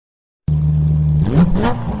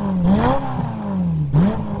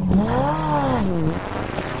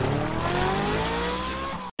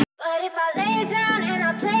if I lay down and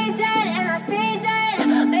I play dead and I stay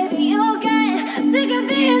dead, maybe you'll get sick of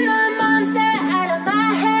being the monster out of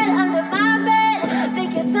my head, under my bed.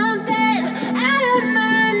 Think you're something out of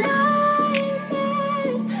my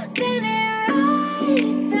nightmares, standing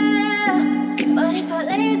right there. But if I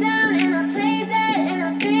lay down and I play dead and I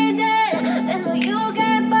stay dead, then will you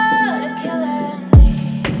get bored of killing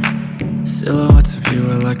me? Silhouettes of you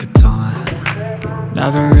are like a taunt.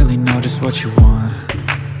 Never really know just what you want.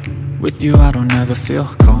 With you I don't ever feel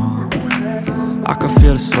calm. I can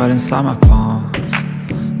feel the sweat inside my palms.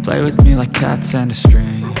 Play with me like cats and a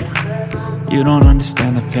string. You don't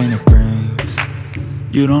understand the pain it brings.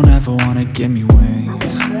 You don't ever wanna give me wings.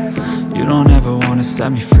 You don't ever wanna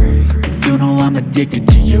set me free. You know I'm addicted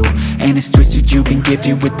to you, and it's twisted, you've been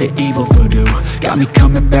gifted with the evil voodoo. Got me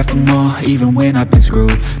coming back for more, even when I've been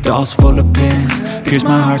screwed. Dolls full of pins, pierce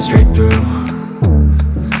my heart straight through.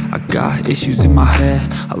 I got issues in my head,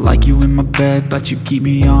 I like you in my bed, but you keep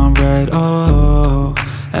me on red. Oh,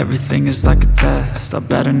 everything is like a test, I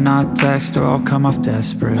better not text or I'll come off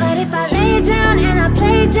desperate. But if I lay down and I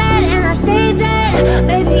play dead and I stay dead,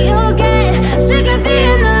 maybe you'll get sick of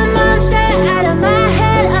being the monster out of my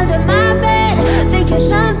head, under my bed. Think you're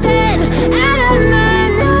something out of my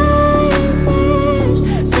nightmares,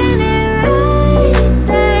 standing right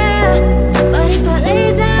there. But if I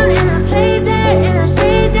lay down and I play dead and I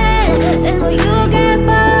stay dead, then will you get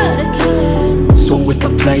bored of killing me? So if I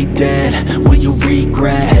play dead, will you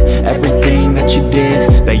regret everything that you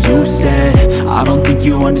did, that you said? I don't think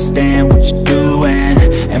you understand what you're doing,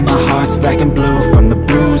 and my heart's black and blue from the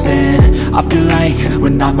bruising. I feel like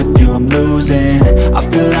when I'm with you I'm losing. I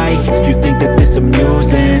feel like you think that this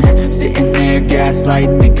amusing, sitting there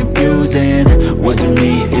gaslighting and confusing. Was it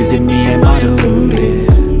me? Is it me? Am I deluded?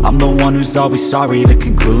 I'm the one who's always sorry, the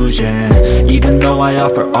conclusion, even though I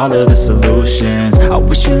offer all of the solutions. I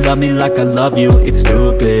wish you loved me like I love you, it's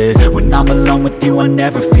stupid. When I'm alone with you I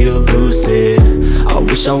never feel lucid. I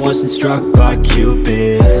wish I wasn't struck by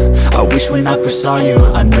Cupid. I wish when I first saw you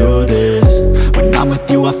I knew this. When I'm with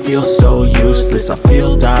you I feel so useless, I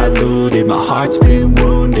feel diluted, my heart's been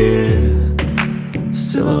wounded.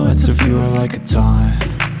 Silhouettes of you are like a taunt.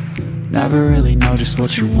 Never really know just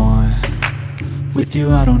what you want. With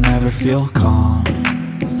you I don't ever feel calm.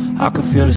 I can feel the